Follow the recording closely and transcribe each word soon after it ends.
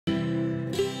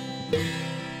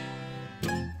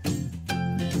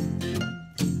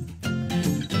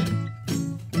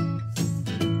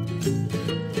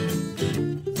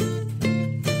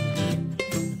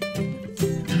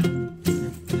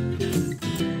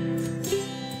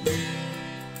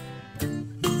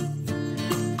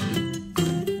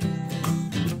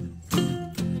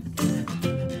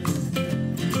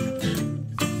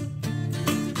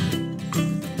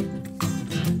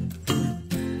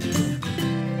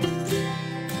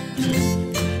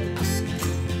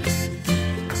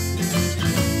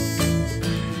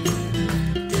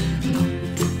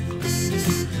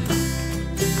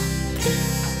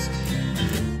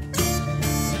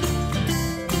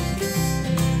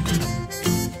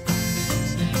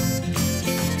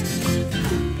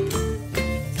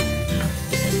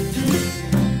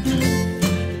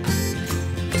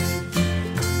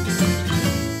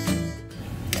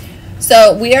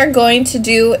So we are going to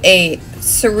do a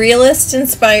surrealist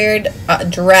inspired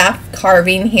giraffe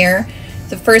carving here.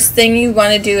 The first thing you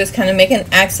want to do is kind of make an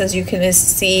X, as you can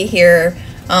see here,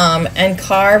 and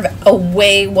carve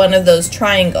away one of those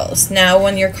triangles. Now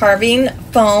when you're carving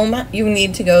foam, you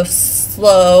need to go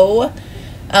slow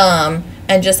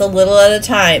and just a little at a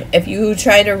time. If you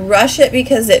try to rush it,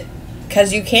 because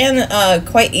you can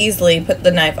quite easily put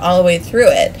the knife all the way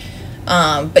through it,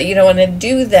 but you don't want to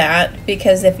do that,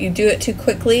 because if you do it too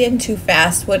quickly and too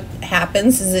fast, what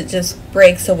happens is it just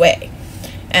breaks away,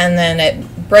 and then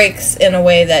it breaks in a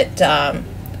way that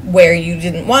where you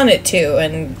didn't want it to,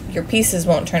 and your pieces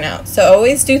won't turn out. So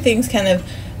always do things kind of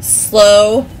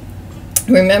slow.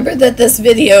 Remember that this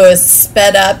video is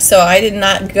sped up, so I did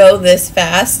not go this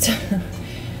fast.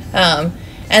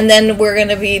 And then we're going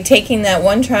to be taking that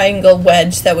one triangle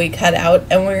wedge that we cut out,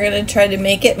 and we're going to try to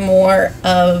make it more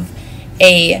of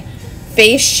a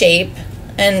face shape.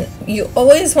 And you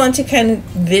always want to kind of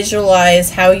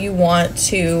visualize how you want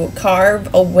to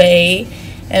carve away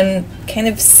and kind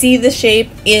of see the shape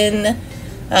in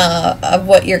of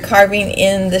what you're carving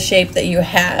in the shape that you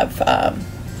have,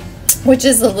 which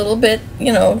is a little bit,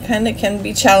 you know, kind of can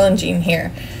be challenging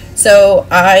here. So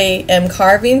I am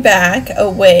carving back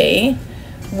away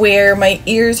where my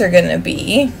ears are going to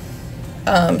be,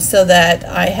 so that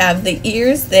I have the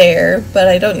ears there, but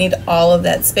I don't need all of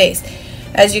that space.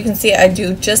 As you can see, I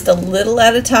do just a little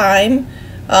at a time,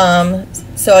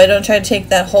 so I don't try to take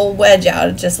that whole wedge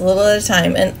out, just a little at a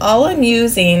time. And all I'm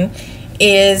using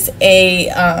is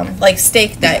a like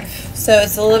steak knife, so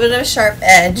it's a little bit of a sharp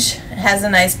edge. It has a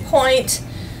nice point,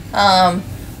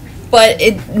 but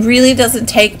it really doesn't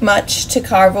take much to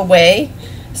carve away.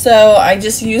 So I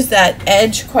just use that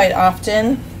edge quite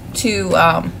often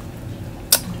to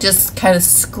just kind of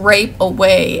scrape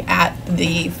away at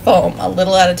the foam a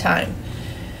little at a time.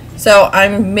 So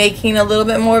I'm making a little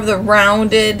bit more of the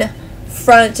rounded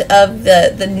front of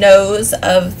the nose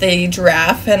of the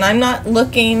giraffe, and I'm not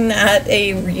looking at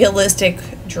a realistic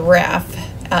giraffe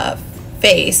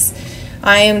face.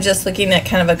 I am just looking at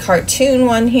kind of a cartoon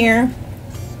one here,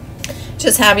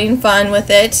 just having fun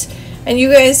with it. And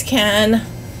you guys can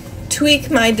tweak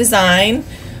my design,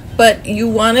 but you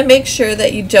want to make sure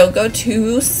that you don't go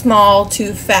too small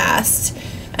too fast,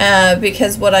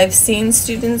 because what I've seen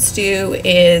students do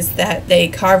is that they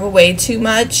carve away too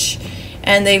much,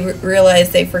 and they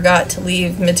realize they forgot to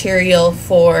leave material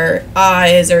for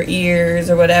eyes or ears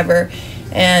or whatever,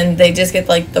 and they just get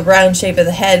like the round shape of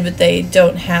the head, but they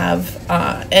don't have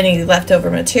any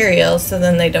leftover material, so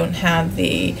then they don't have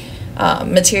the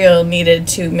material needed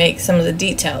to make some of the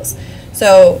details.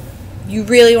 So you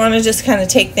really want to just kind of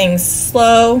take things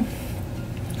slow.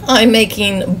 I'm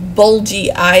making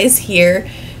bulgy eyes here,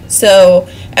 so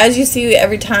as you see,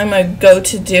 every time I go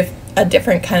to a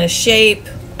different kind of shape,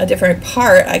 a different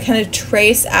part, I kind of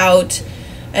trace out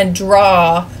and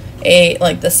draw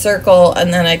like the circle,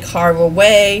 and then I carve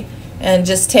away and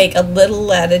just take a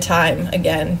little at a time.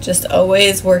 Again, just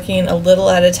always working a little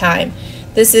at a time.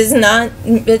 This is not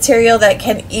material that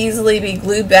can easily be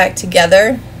glued back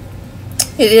together.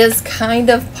 It is kind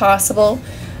of possible,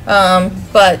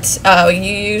 but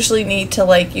you usually need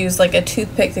to use like a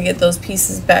toothpick to get those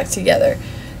pieces back together.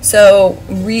 So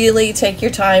really take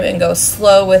your time and go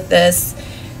slow with this.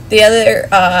 The other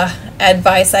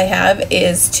advice I have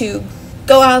is to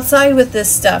go outside with this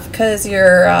stuff, because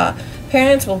your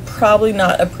parents will probably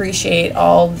not appreciate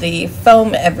all the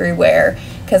foam everywhere,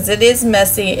 because it is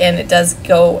messy and it does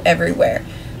go everywhere.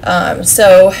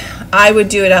 So I would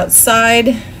do it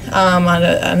outside on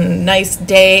a nice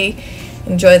day.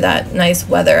 Enjoy that nice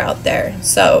weather out there.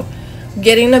 So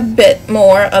getting a bit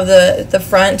more of the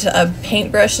front, a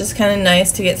paintbrush is kind of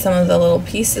nice to get some of the little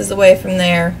pieces away from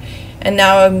there. And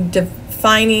now I'm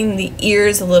defining the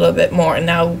ears a little bit more.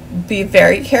 Now be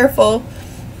very careful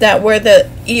that where the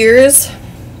ears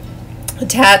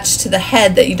attach to the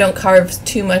head, that you don't carve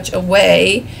too much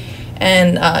away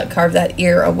and carve that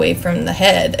ear away from the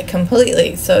head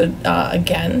completely. So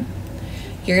again,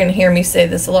 you're going to hear me say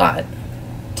this a lot.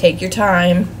 Take your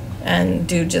time and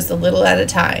do just a little at a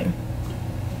time.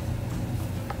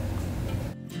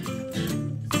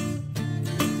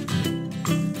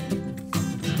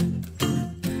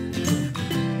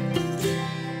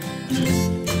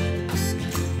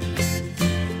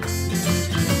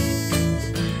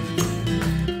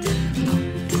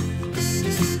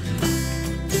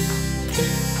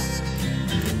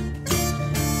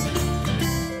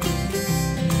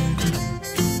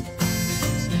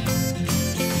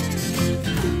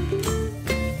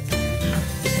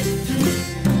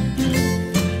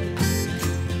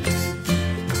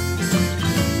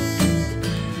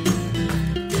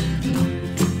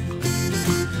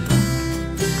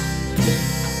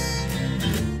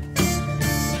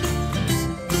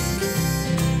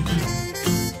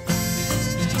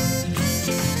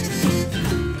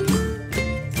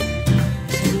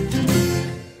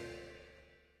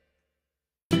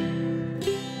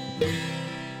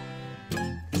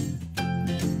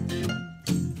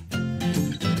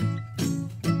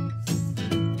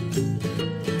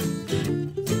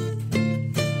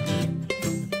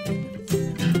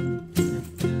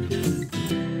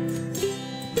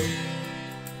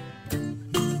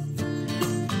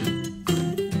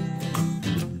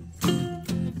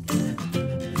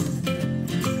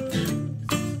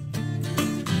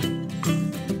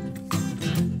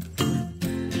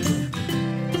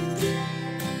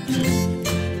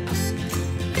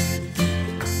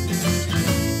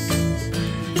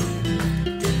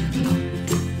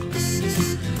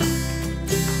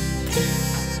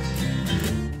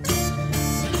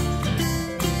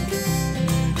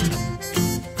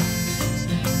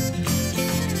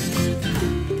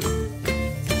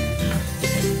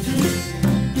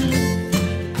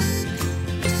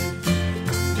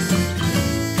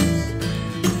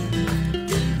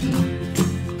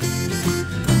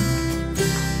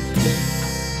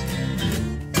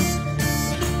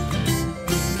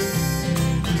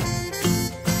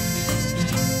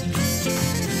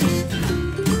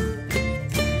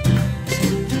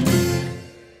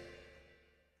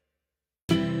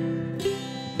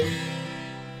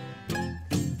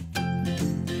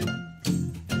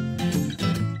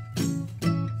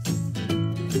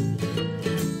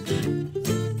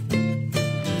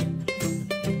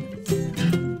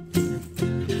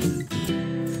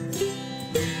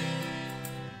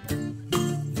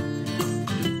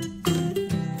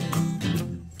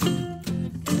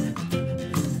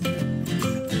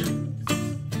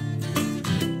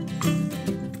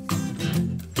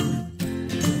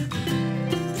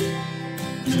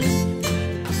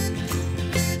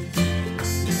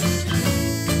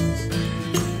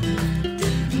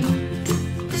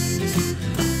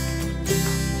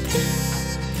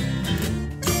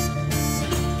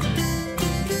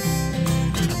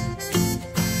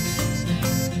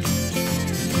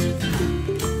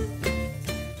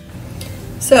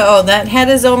 So that head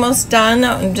is almost done.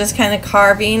 I'm just kind of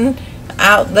carving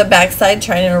out the backside,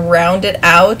 trying to round it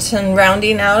out. And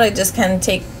rounding out, I just kind of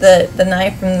take the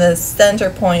knife from the center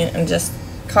point and just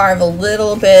carve a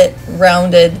little bit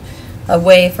rounded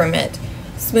away from it.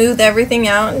 Smooth everything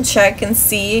out and check and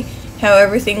see how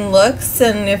everything looks,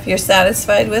 and if you're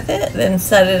satisfied with it, then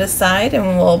set it aside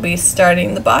and we'll be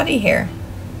starting the body here.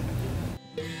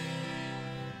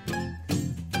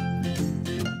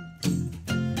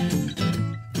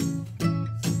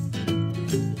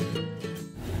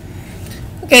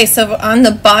 Okay, so on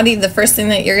the body, the first thing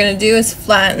that you're going to do is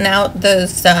flatten out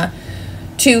those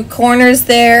two corners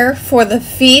there for the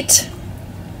feet.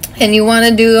 And you want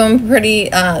to do them pretty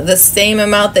the same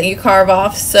amount that you carve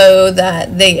off so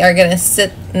that they are going to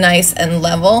sit nice and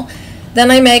level. Then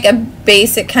I make a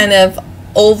basic kind of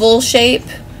oval shape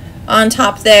on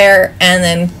top there, and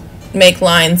then make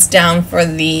lines down for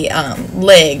the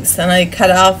legs. And I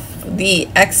cut off the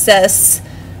excess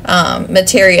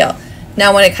material.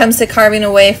 Now when it comes to carving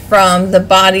away from the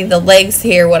body, the legs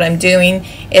here, what I'm doing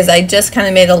is I just kind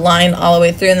of made a line all the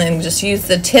way through and then just use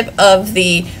the tip of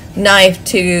the knife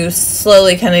to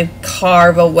slowly kind of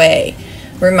carve away.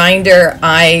 Reminder,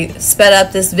 I sped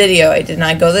up this video. I did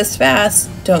not go this fast.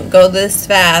 Don't go this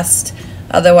fast,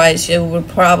 otherwise you would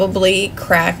probably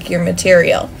crack your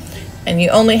material. And you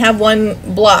only have one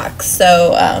block,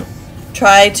 so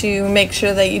try to make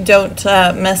sure that you don't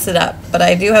mess it up. But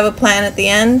I do have a plan at the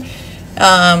end.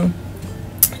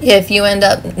 If you end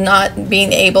up not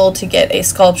being able to get a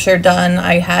sculpture done,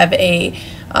 I have a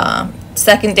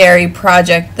secondary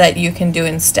project that you can do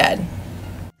instead.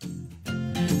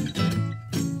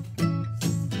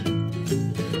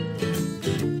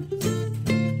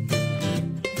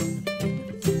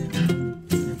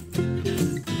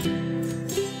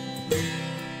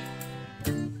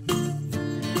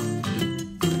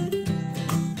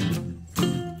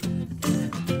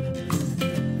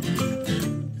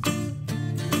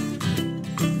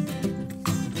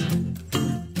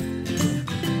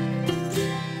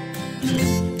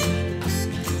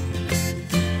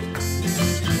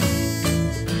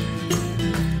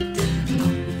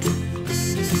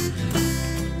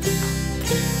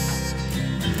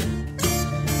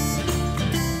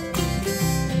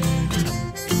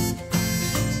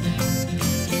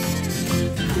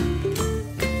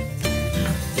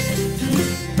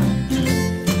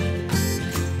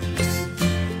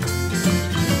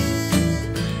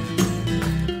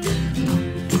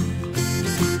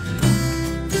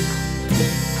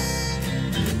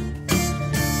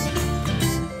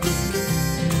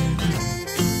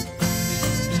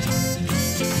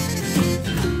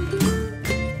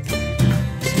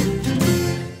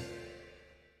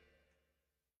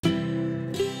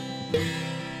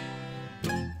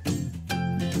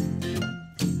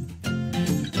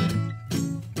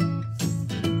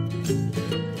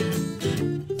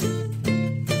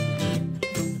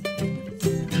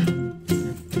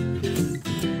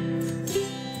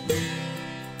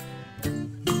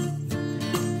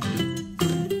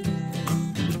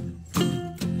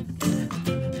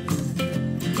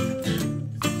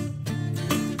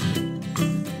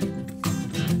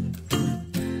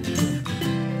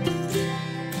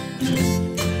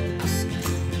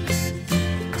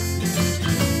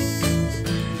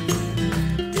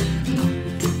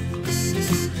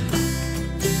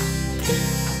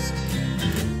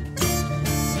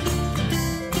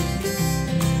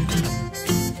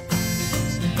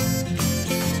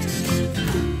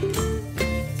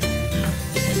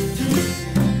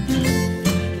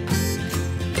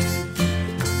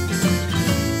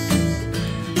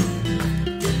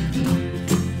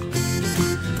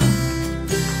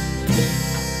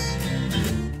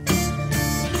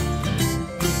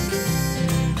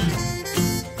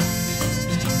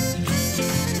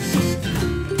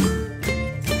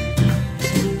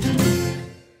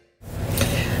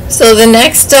 So the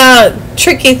next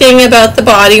tricky thing about the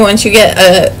body, once you get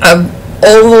a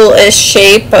oval-ish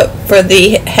shape for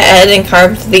the head and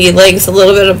carve the legs a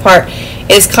little bit apart,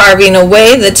 is carving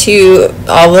away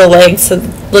all the legs, so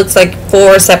it looks like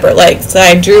 4 separate legs. So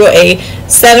I drew a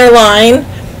center line,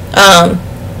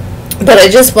 but I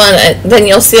just want to, then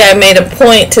you'll see I made a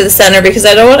point to the center because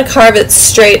I don't want to carve it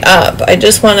straight up. I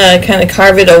just want to kind of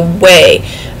carve it away.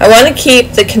 I want to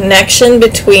keep the connection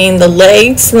between the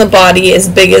legs and the body as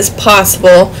big as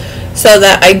possible so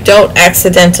that I don't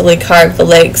accidentally carve the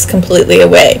legs completely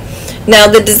away. Now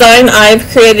the design I've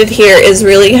created here is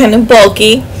really kind of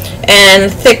bulky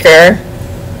and thicker,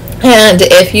 and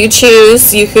if you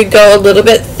choose you could go a little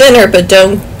bit thinner, but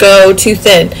don't go too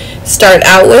thin. Start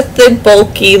out with the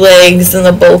bulky legs and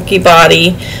the bulky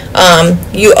body.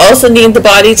 You also need the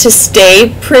body to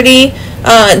stay pretty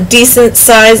decent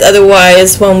size,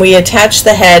 otherwise when we attach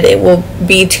the head it will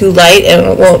be too light and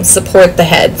it won't support the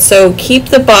head. So keep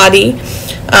the body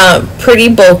pretty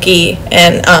bulky,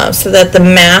 and so that the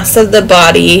mass of the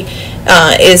body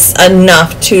is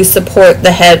enough to support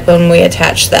the head when we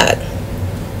attach that.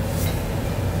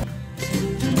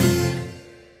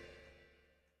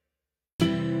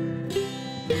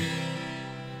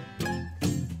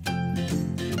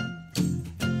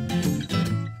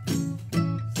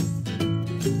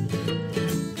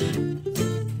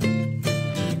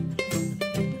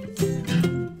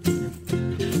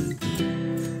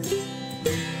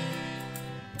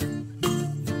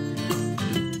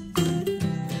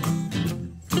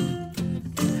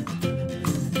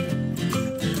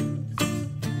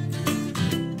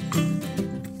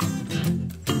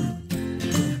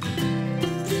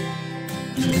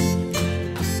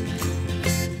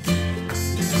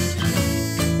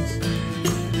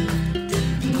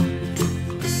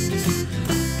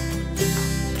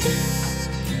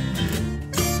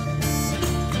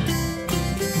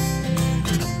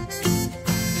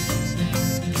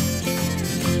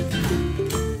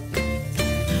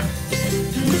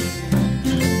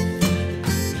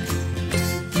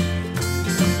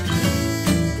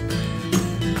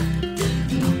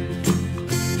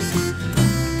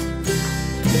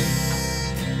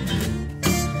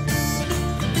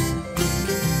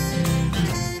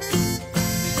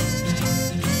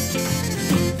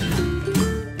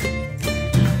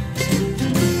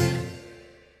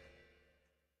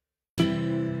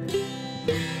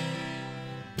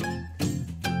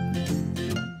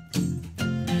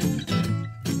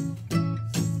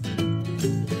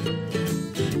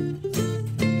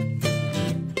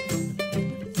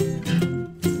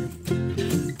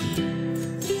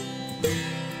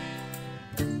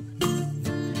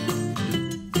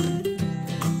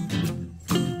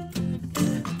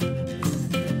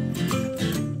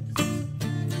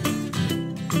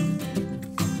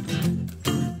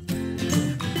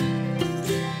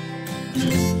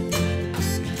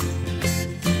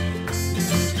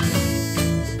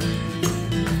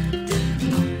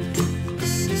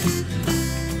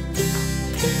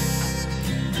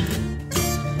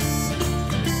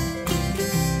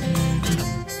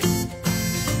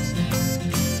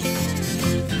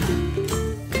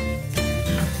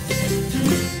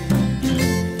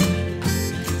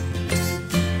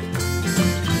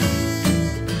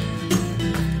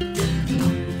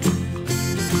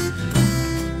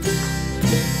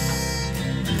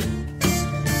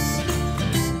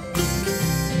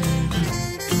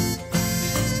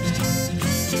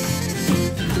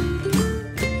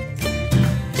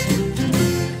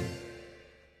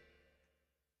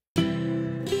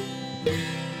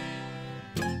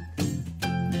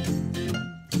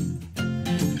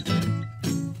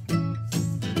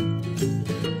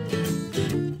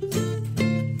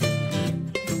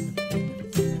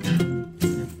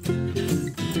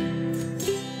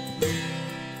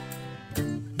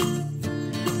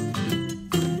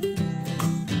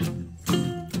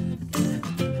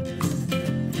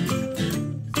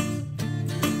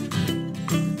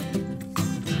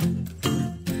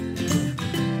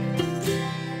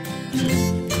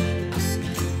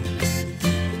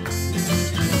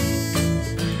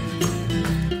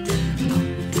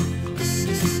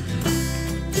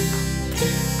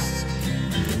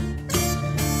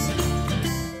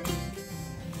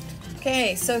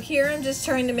 Okay, so here I'm just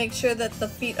trying to make sure that the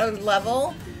feet are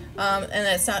level and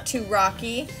it's not too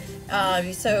rocky.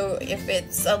 So if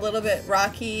it's a little bit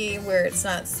rocky where it's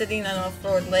not sitting on all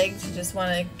forward legs, you just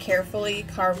want to carefully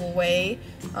carve away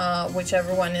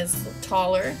whichever one is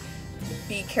taller.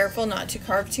 Be careful not to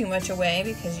carve too much away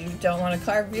because you don't want to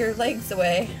carve your legs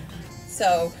away.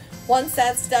 So once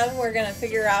that's done, we're going to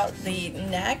figure out the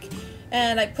neck.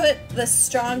 And I put the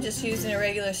straw, I'm just using a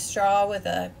regular straw with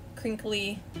a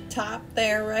crinkly top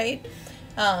there, right?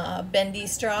 Bendy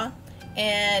straw.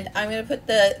 And I'm going to put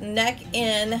the neck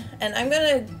in, and I'm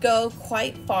going to go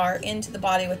quite far into the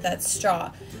body with that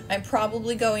straw. I'm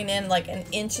probably going in like 1.5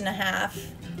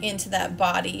 inches into that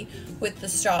body with the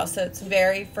straw, so it's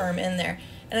very firm in there.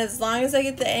 And as long as I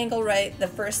get the angle right the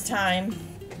first time,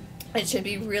 it should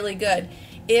be really good.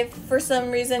 If for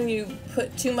some reason you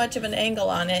put too much of an angle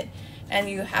on it and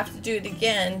you have to do it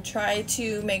again, try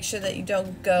to make sure that you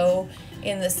don't go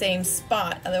in the same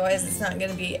spot. Otherwise, it's not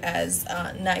going to be as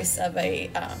nice of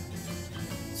a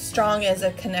strong as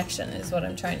a connection, is what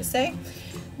I'm trying to say.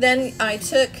 Then I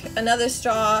took another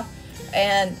straw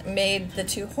and made the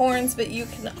 2 horns, but you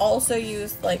can also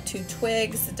use like 2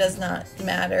 twigs. It does not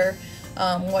matter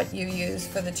what you use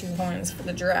for the 2 horns for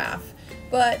the giraffe,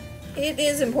 but it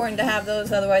is important to have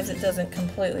those, otherwise it doesn't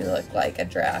completely look like a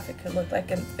giraffe. It could look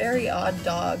like a very odd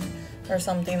dog or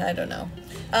something, I don't know.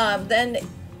 Then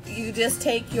you just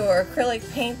take your acrylic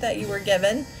paint that you were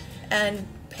given and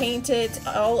paint it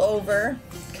all over,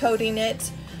 coating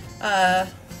it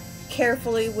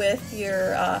carefully with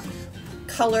your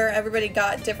color. Everybody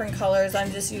got different colors.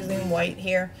 I'm just using white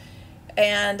here.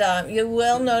 And you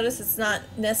will notice it's not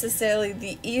necessarily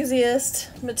the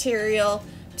easiest material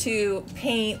to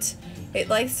paint. It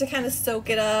likes to kind of soak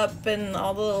it up, and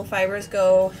all the little fibers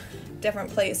go different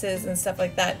places and stuff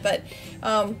like that. But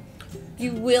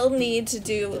you will need to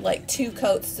do like 2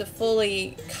 coats to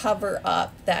fully cover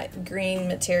up that green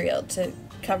material, to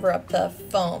cover up the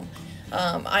foam.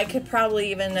 I could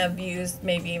probably even have used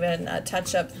maybe even a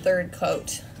touch-up 3rd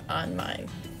coat on mine.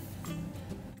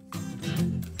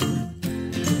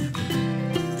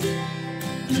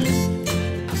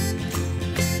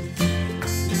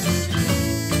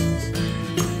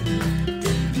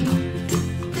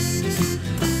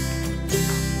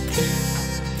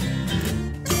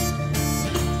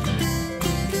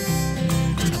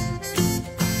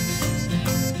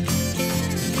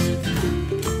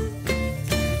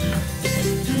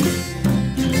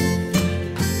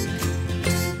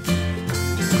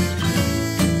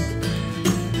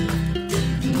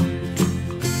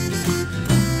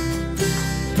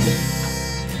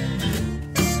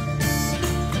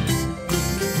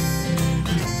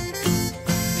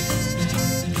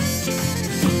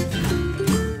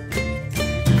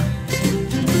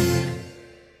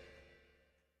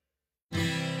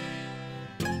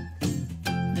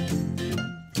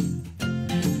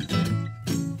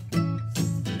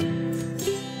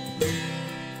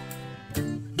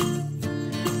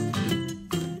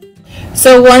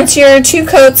 So once your 2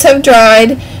 coats have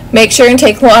dried, make sure and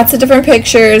take lots of different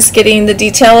pictures, getting the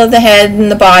detail of the head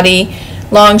and the body,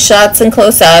 long shots and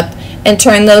close up, and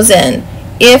turn those in.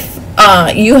 If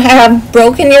you have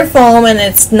broken your foam and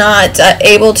it's not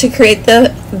able to create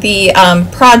the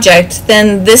project,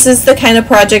 then this is the kind of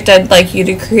project I'd like you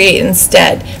to create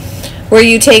instead, where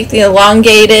you take the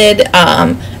elongated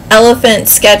elephant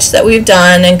sketch that we've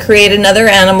done and create another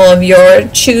animal of your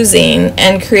choosing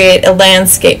and create a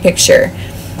landscape picture.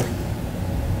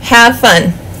 Have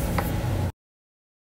fun.